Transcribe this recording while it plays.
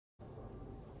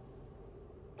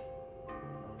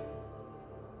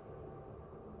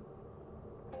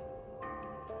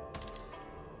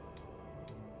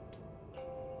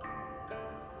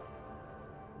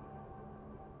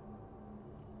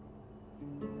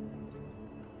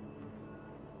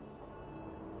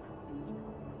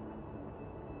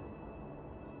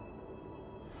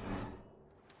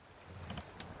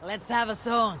Let's have a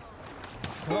song.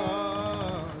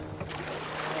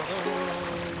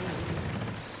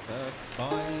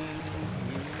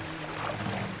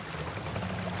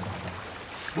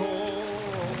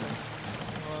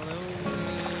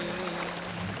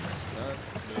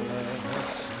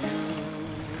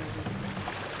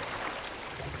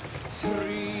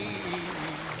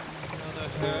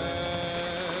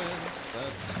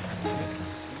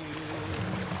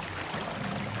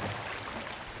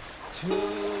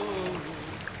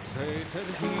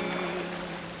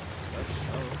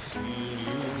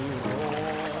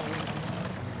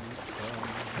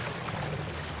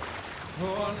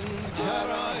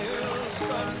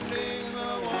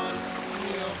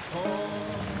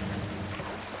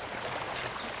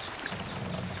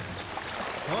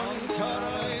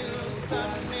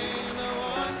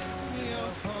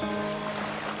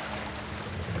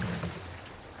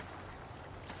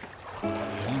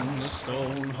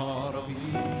 Stone heart of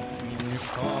Lee-Newbury's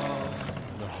farm,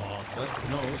 the heart that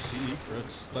knows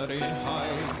secrets that it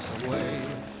hides away,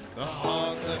 the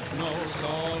heart that knows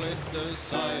all it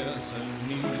desires and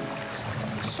needs,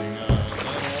 the singer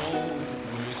that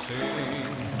only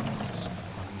sings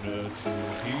under two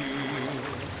heels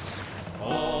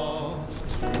of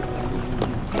two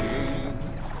kings.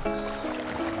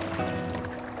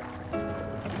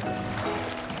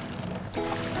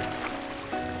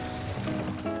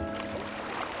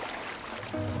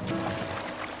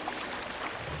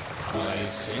 I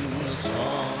sing the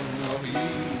song of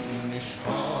Lee-Newbury's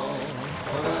fall,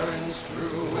 for errands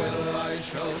through will I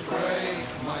shall break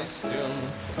my still.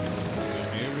 The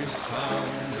nearest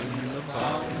sound in the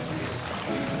bounteous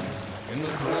fields, in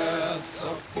the breaths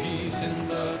of peace, in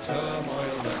the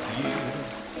turmoil that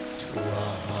yields. To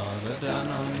the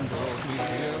Danann brought me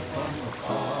here from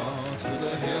afar, to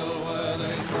the hill where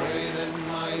they braided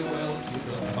my will to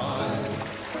the fire.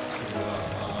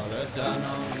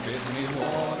 Danann bid me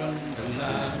warden the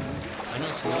land, and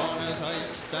as long as I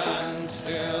stand,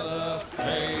 steer the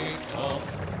fate of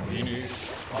Lee-Newbury's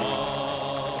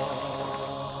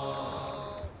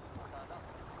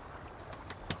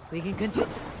We can continue.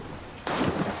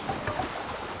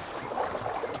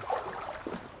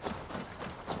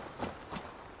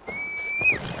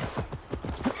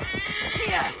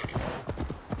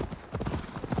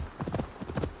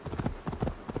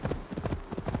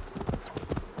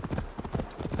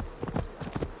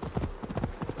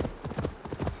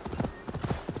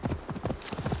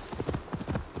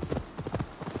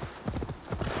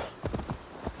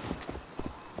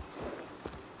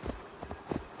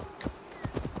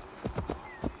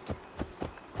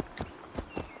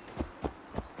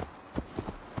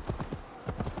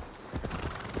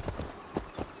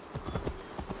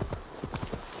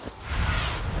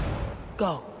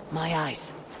 Go, my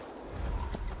eyes.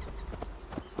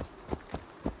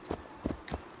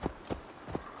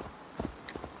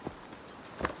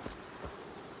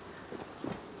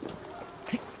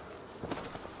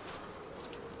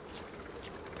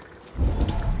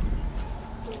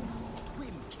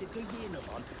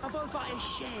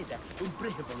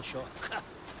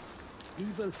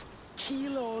 Evil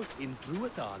kill all in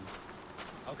Druidan.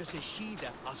 Agus is shida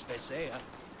as Vesea.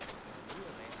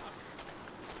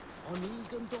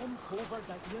 Onigan dom cover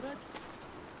that yerad.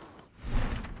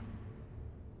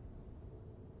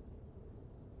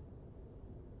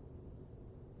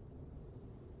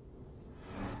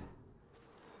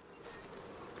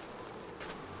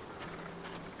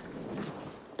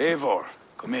 Eivor,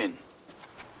 come in.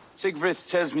 Sigfrid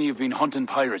tells me you've been hunting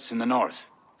pirates in the north.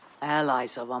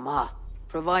 Allies of Amma,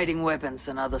 providing weapons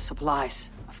and other supplies.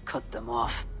 I've cut them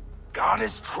off. God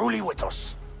is truly with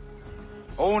us.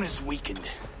 Owen is weakened,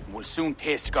 and will soon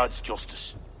taste God's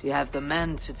justice. Do you have the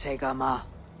men to take Amma?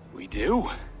 We do,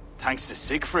 thanks to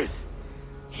Sigfrid.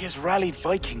 He has rallied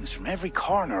Vikings from every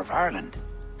corner of Ireland.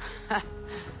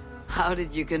 How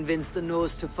did you convince the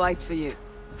Norse to fight for you?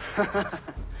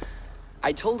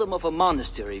 I told them of a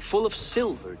monastery full of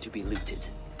silver to be looted.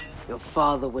 Your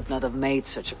father would not have made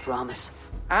such a promise.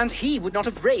 And he would not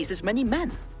have raised as many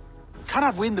men.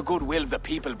 Cannot win the goodwill of the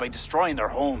people by destroying their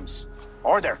homes,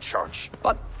 or their church.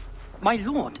 But, my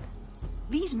lord,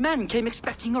 these men came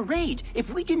expecting a raid.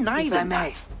 If we deny them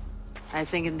that... I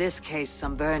think in this case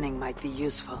some burning might be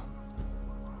useful.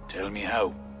 Tell me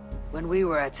how. When we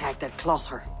were attacked at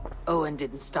Clother, Owen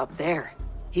didn't stop there.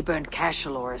 He burned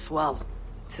Cashel as well,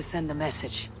 to send a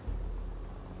message.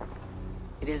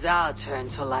 It is our turn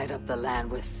to light up the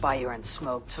land with fire and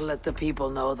smoke to let the people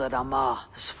know that Amma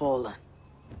has fallen.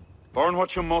 Burn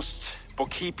what you must,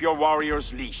 but keep your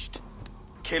warriors leashed.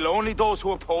 Kill only those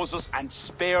who oppose us and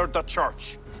spare the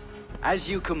church. As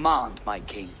you command, my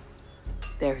king.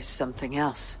 There is something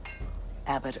else.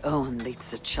 Abbot Owen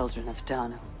leads the children of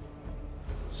Danu.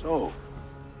 So,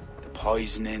 the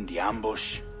poisoning, the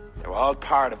ambush, they were all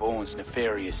part of Owen's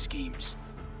nefarious schemes.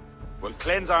 We'll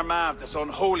cleanse our ma of this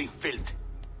unholy filth.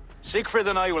 Siegfried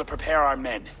and I will prepare our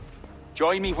men.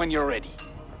 Join me when you're ready.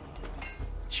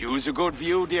 Choose a good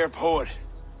view, dear poet.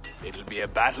 It'll be a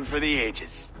battle for the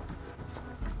ages.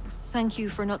 Thank you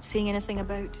for not saying anything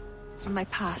about my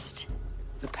past.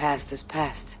 The past is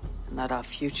past, not our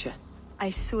future. I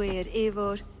swear,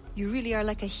 Eivor, you really are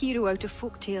like a hero out of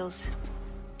folk tales.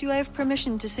 Do I have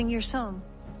permission to sing your song?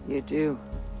 You do.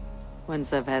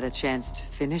 Once I've had a chance to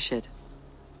finish it.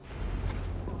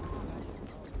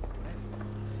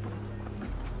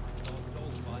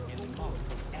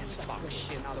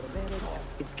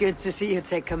 It's good to see you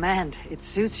take command. It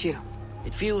suits you.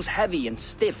 It feels heavy and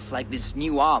stiff like this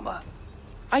new armor.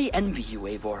 I envy you,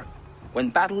 Eivor. When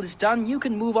battle is done, you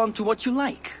can move on to what you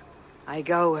like. I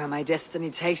go where my destiny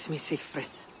takes me, Siegfried.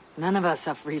 None of us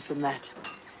are free from that.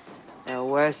 There are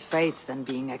worse fates than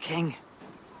being a king.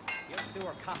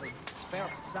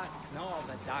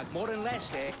 More than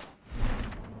less, eh?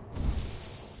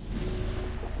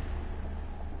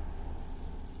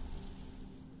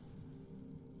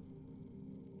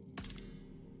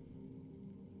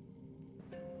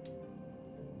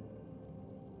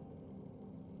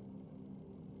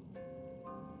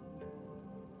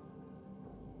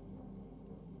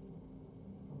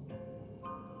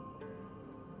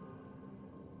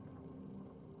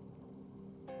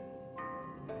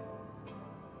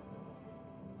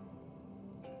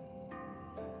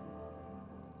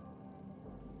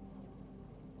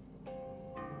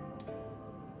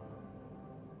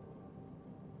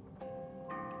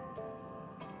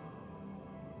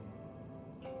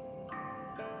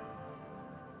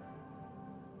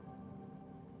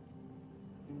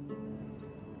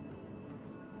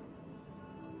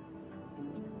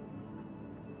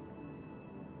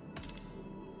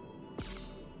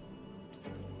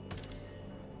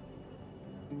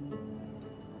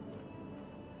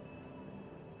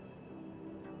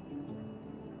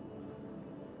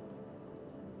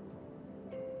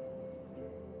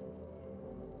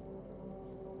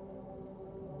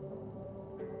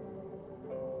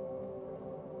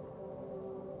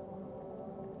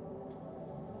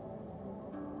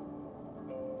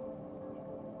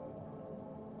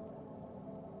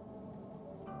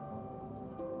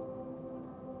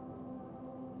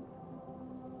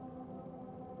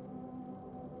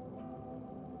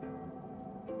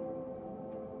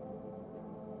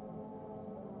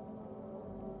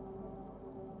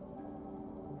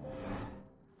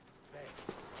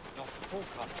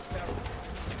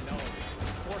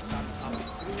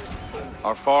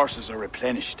 Our forces are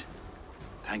replenished.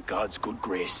 Thank God's good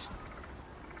grace.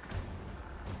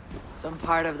 Some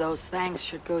part of those thanks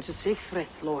should go to Siegfried,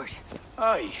 Lord.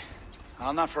 Aye.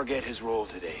 I'll not forget his role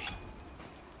today.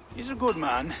 He's a good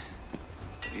man,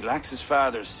 but he lacks his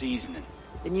father's seasoning.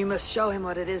 Then you must show him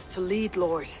what it is to lead,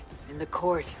 Lord. In the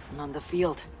court and on the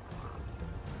field.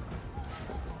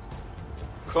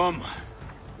 Come,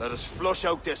 let us flush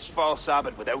out this false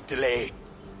abbot without delay.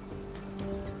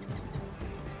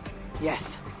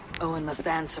 Yes, Owen must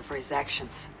answer for his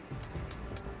actions.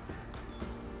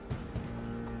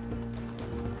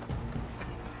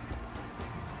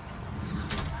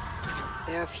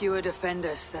 There are fewer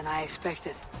defenders than I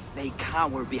expected. They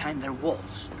cower behind their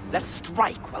walls. Let's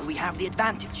strike while we have the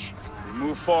advantage. We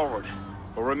move forward,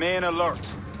 but remain alert.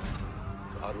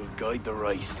 God will guide the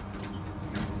right.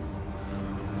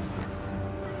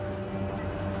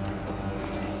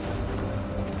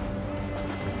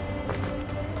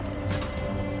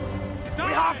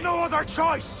 We have no other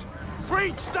choice!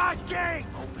 Breach that gate!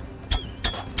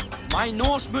 My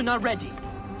Norsemen are ready.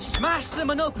 Smash them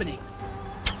an opening.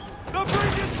 The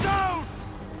bridge is down!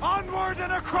 Onward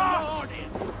and across!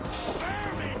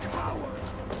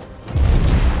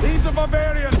 Leave the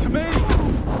barbarian to me!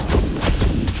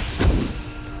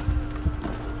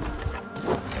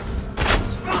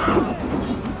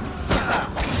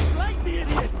 Like the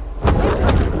idiot!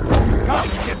 God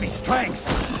can give me strength!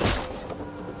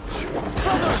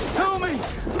 Brothers, to me!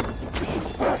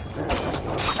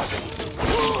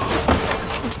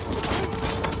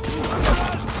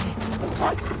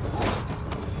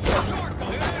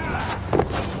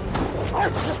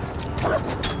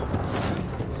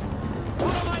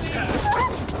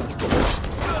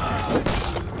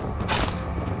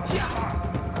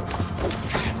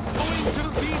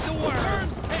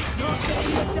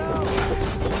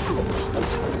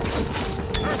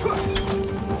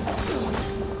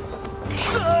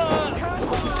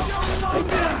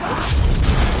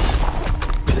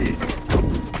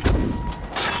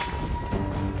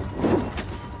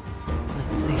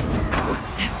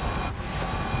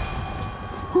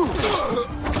 If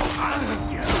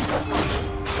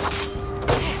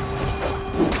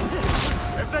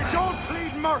they don't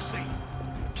plead mercy,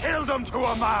 kill them to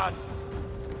a man!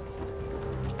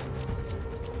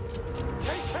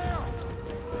 Take care!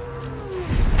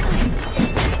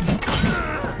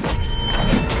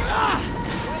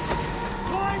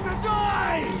 Going to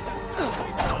die!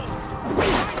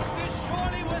 Christ is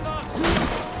surely with us!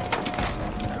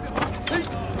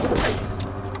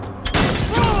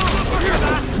 Hear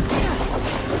that?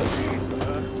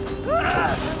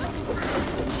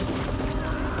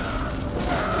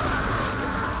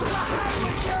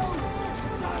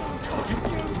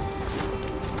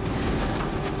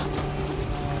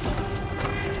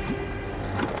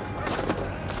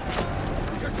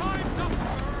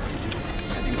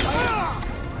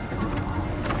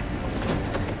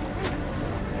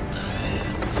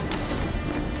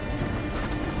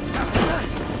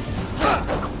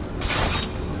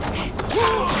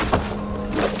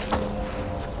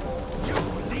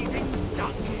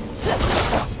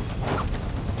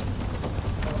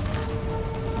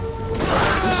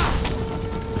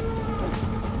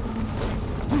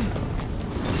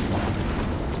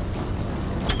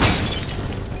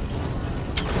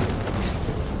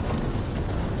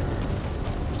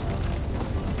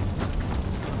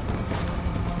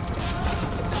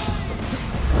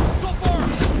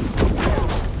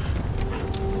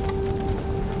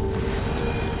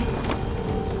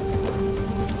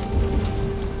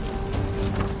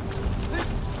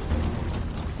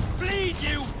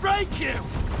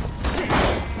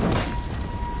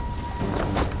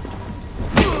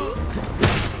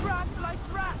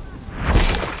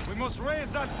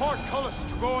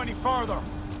 Farther.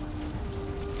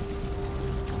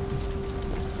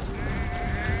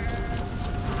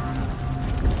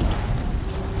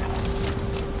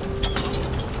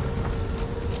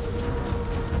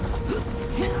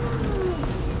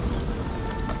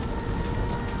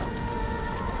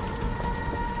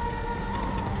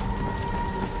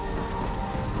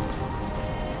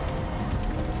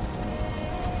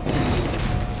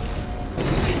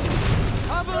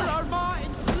 Cover Armagh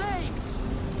in flames!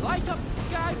 Light up the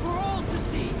sky for all to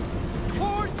see!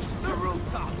 Towards the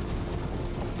rooftops!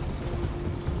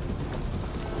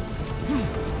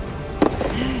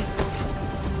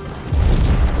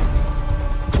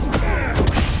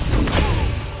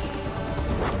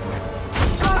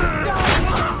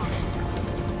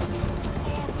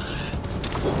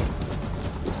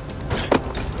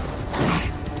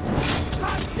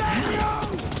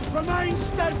 Remain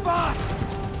steadfast!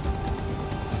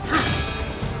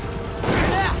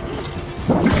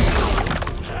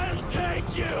 I'll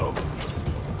take you!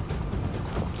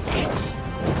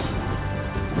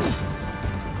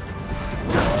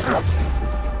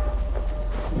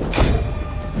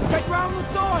 Get round the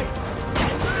side!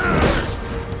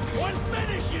 One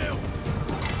finish you!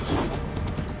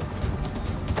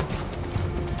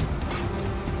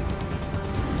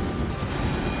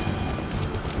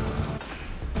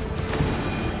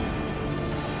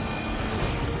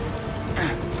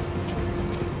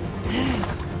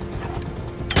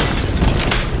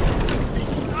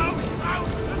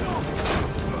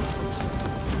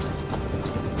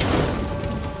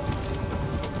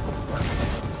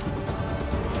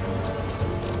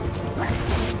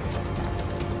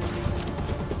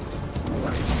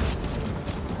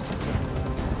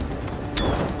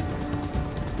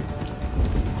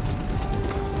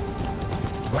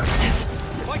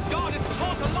 My God, it's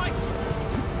caught alight!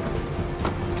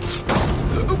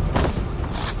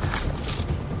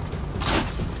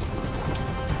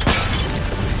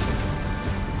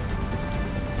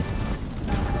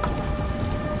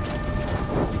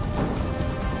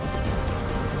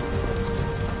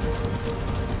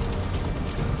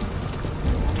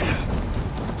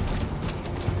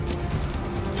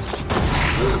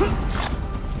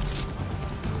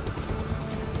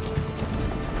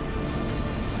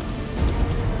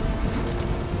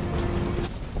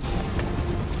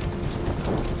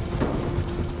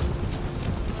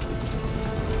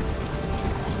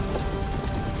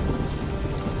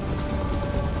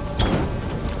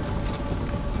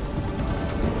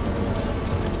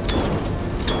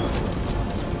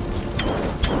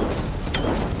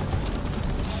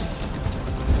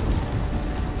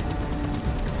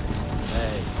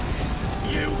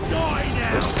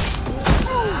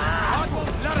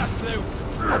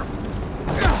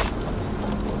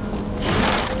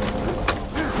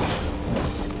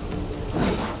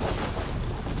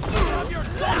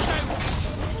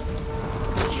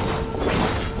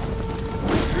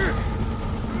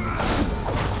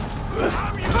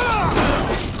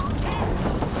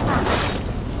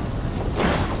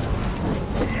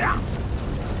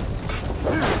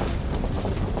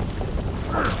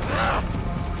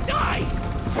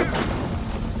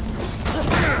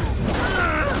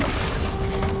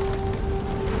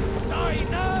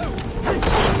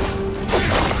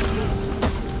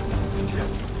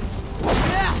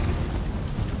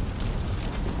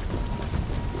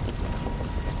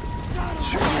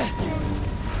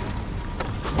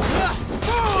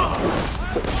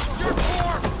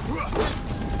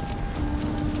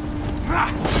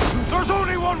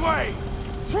 way!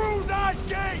 Through that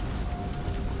gate!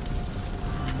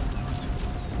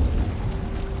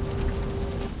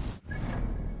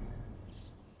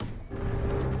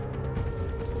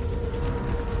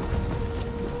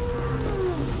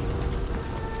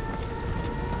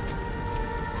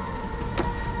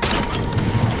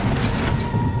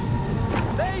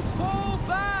 They fall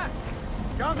back!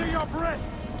 Gather your breath,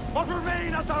 but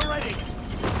remain at the ready!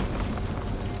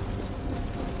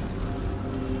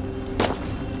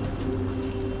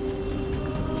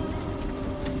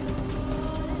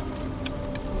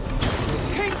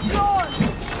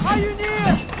 Are you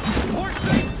near?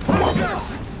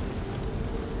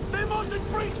 They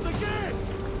mustn't breach the gate!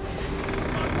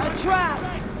 A trap!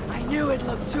 I knew it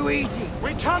looked too easy.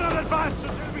 We cannot advance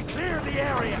until we clear the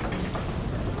area!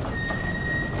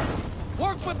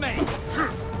 Work with me!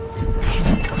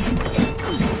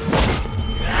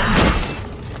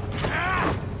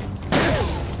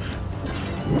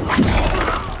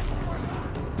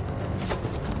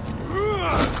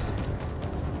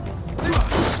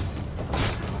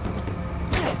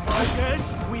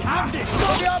 We have this!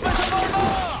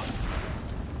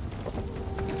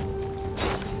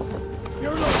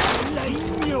 You're like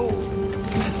Lee-Newbury!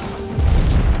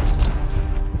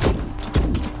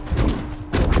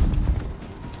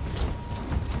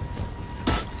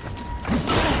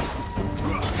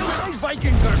 These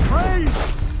Vikings are crazy!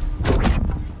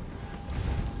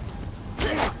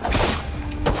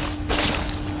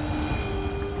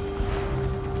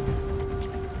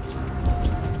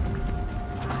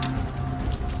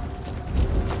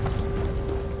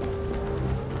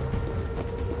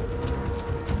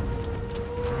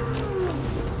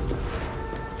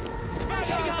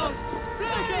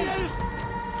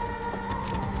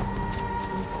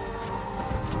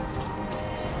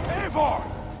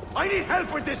 I need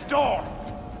help with this door!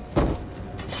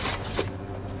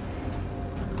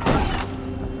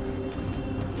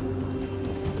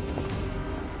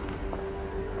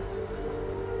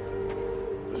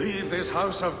 Leave this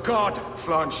house of God,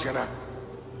 Flanshina,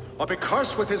 or be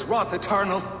cursed with his wrath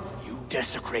eternal. You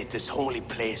desecrate this holy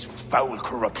place with foul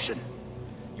corruption.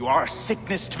 You are a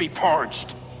sickness to be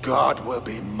purged. God will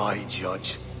be my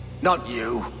judge, not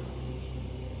you.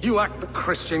 You act the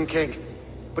Christian king,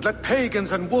 but let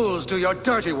pagans and wolves do your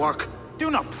dirty work.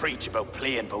 Do not preach about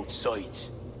playing both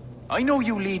sides. I know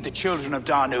you lead the children of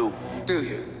Danu. Do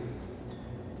you?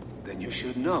 Then you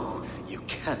should know you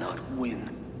cannot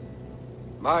win.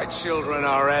 My children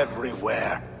are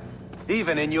everywhere,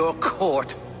 even in your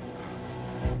court.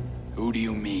 Who do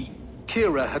you mean?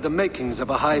 Kira had the makings of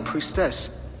a high priestess,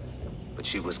 but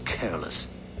she was careless.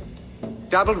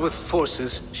 Dabbled with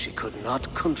forces she could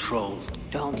not control.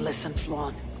 Don't listen,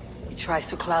 Flawn. He tries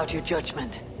to cloud your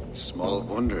judgment. Small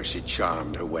wonder she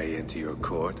charmed her way into your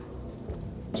court.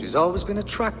 She's always been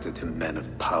attracted to men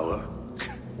of power.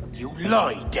 You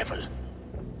lie, devil!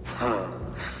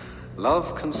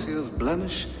 Love conceals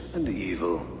blemish and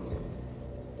evil.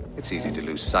 It's easy to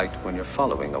lose sight when you're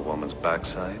following a woman's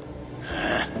backside.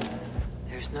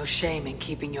 There's no shame in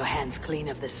keeping your hands clean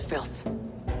of this filth.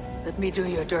 Let me do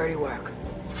your dirty work.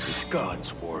 It's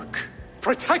God's work.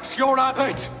 Protect your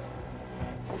abbot!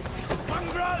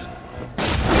 Mongrel!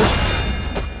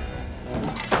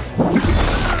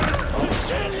 I'll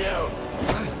kill you!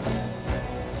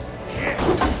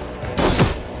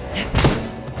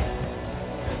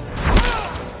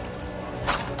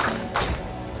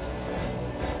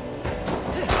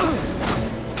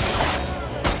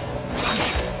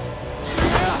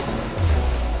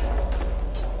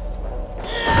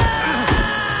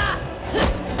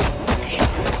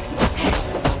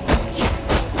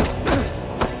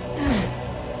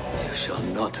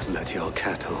 Let your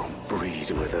cattle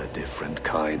breed with a different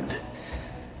kind.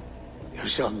 You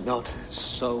shall not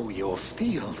sow your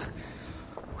field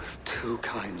with two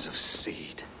kinds of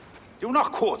seed. Do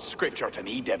not quote scripture to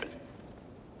me, devil.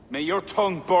 May your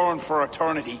tongue burn for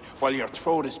eternity while your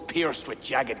throat is pierced with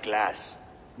jagged glass.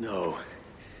 No.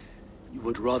 You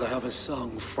would rather have a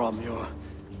song from your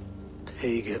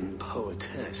pagan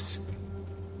poetess.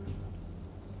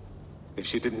 If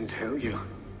she didn't tell you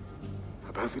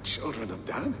about the children of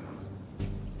Danu,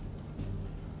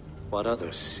 what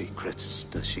other secrets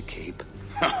does she keep?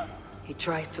 He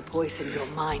tries to poison your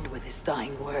mind with his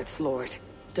dying words, Lord.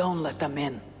 Don't let them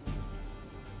in.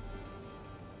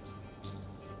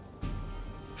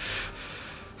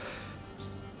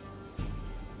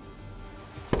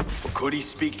 Could he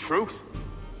speak truth?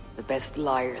 The best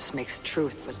liars mix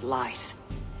truth with lies.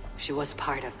 She was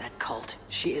part of that cult.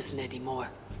 She isn't anymore.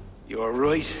 You're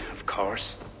right, of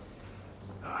course.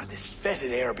 This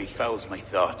fetid air befouls my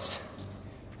thoughts.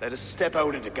 Let us step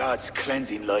out into God's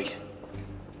cleansing light.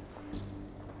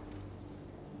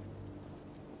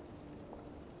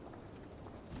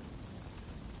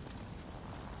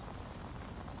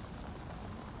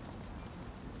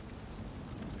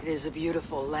 It is a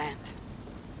beautiful land.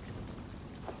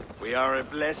 We are a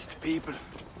blessed people.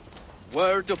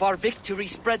 Word of our victory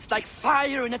spreads like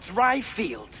fire in a dry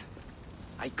field.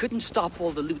 I couldn't stop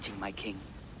all the looting, my king.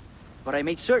 But I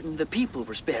made certain the people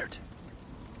were spared.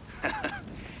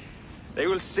 They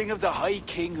will sing of the High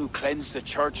King who cleansed the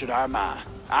church at Armagh,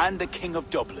 and the King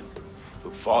of Dublin, who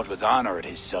fought with honor at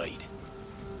his side.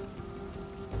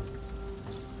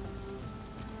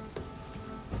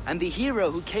 And the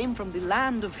hero who came from the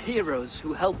land of heroes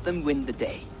who helped them win the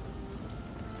day.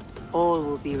 All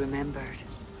will be remembered.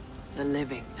 The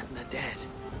living and the dead.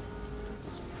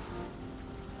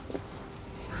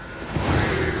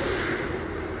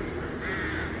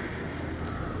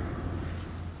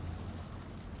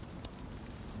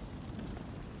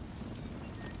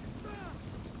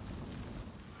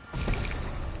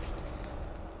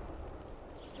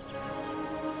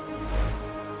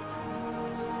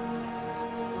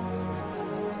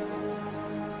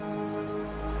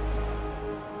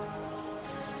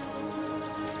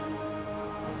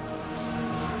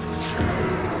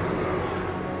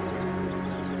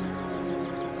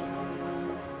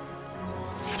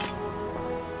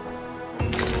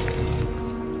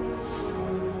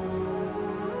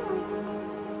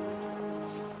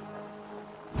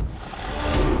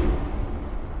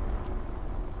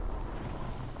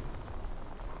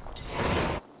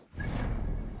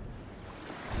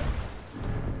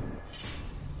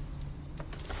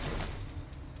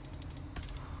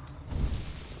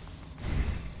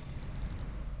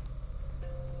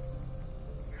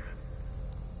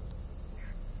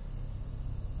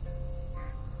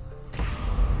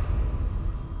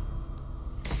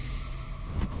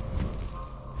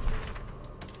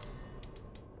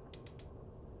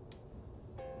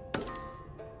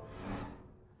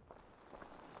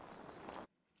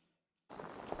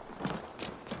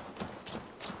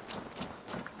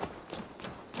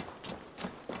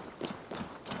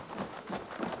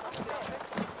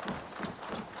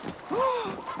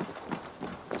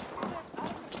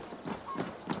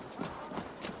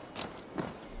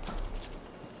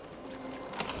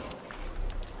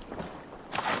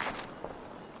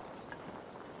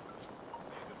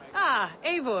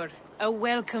 Eivor, a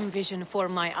welcome vision for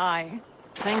my eye.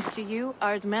 Thanks to you,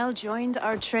 Ardmel joined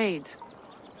our trade.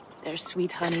 Their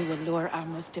sweet honey will lure our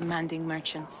most demanding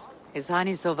merchants. Is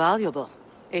honey so valuable?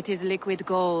 It is liquid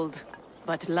gold,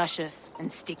 but luscious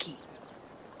and sticky.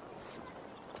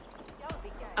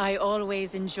 I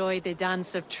always enjoy the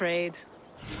dance of trade.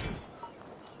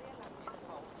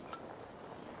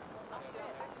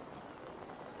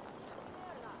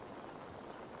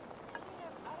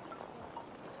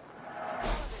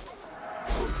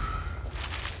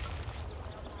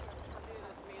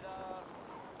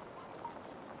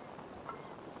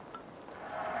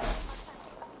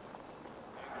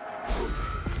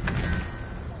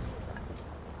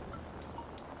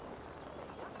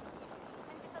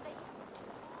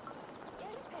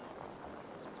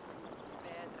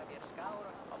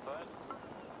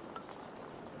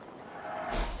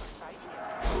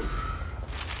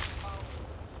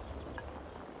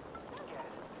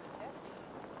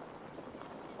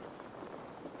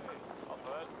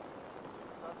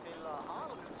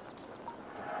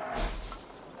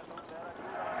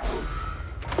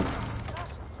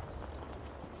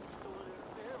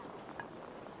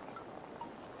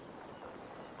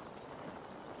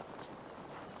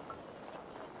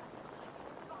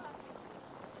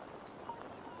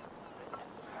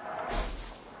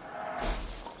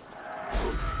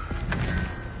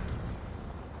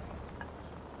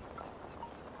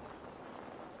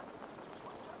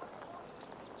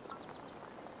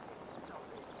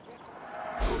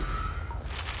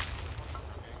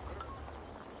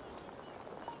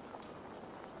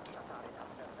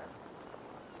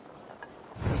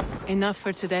 Enough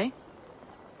for today?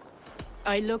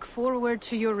 I look forward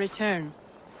to your return.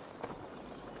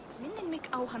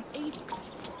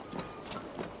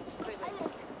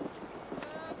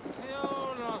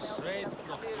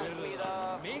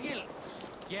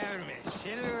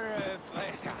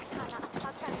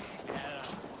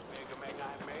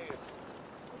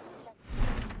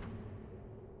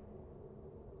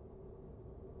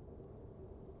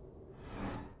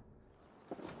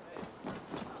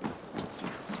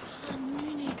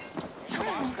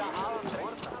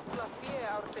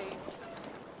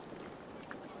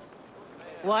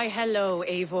 Why, hello,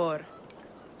 Eivor.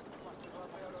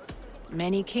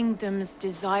 Many kingdoms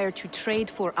desire to trade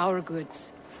for our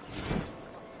goods.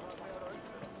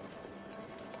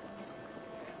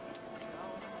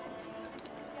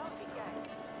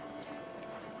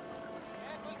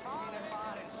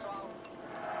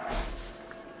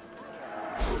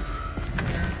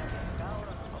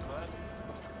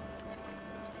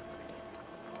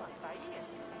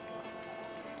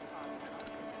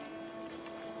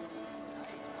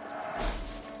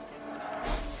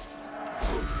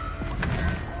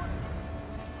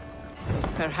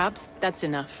 Perhaps that's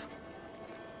enough.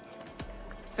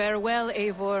 Farewell,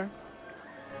 Eivor.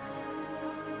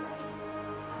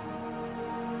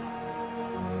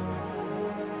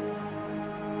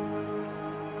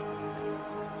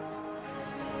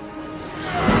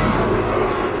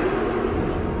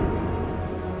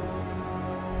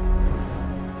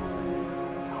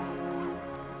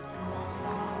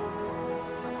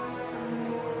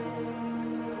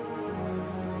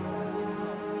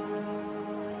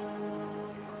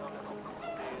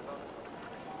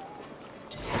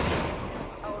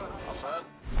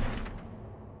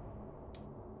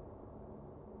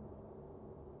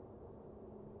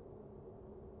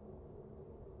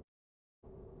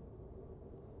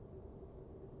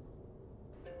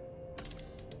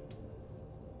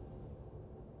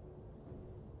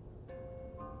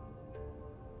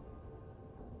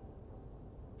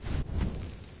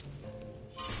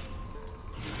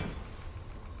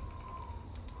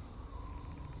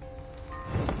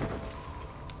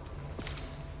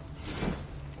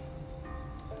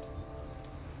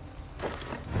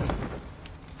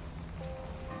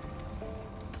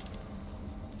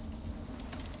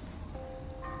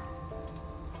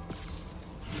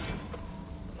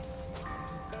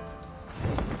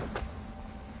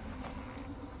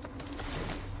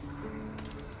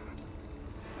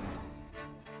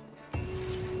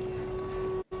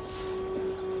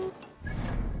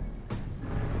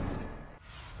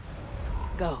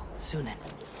 Go, Sunan.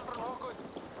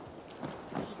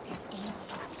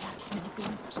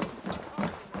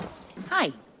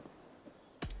 Hi.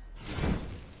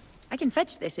 I can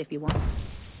fetch this if you want.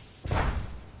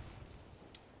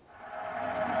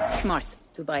 Smart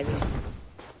to buy these.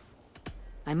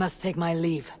 I must take my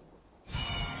leave.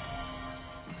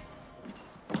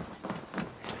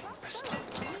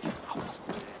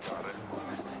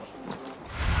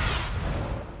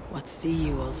 What see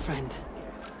you, old friend?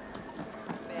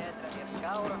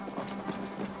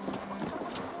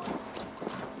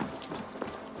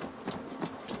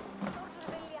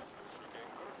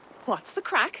 What's the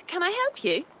crack? Can I help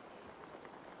you?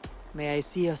 May I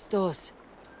see your stores?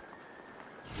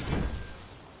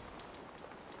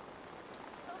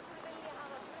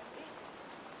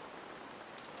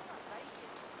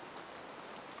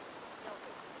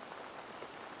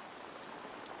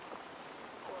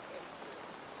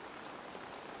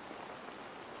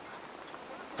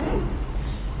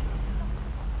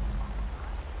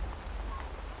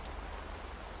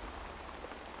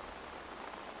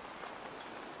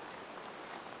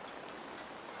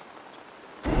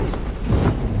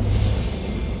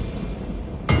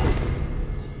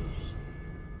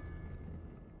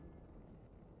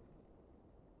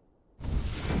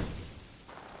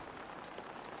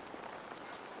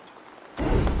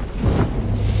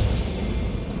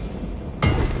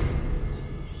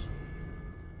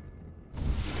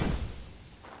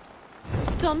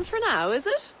 Done for now, is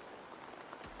it?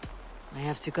 I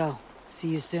have to go. See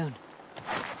you soon.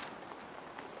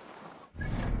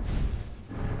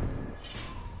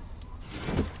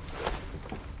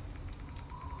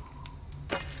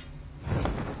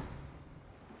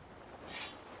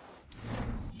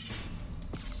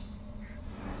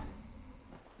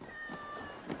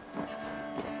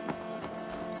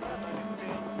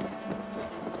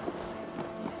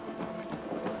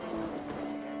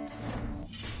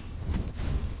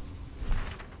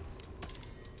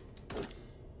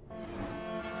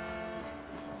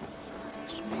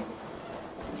 Speak.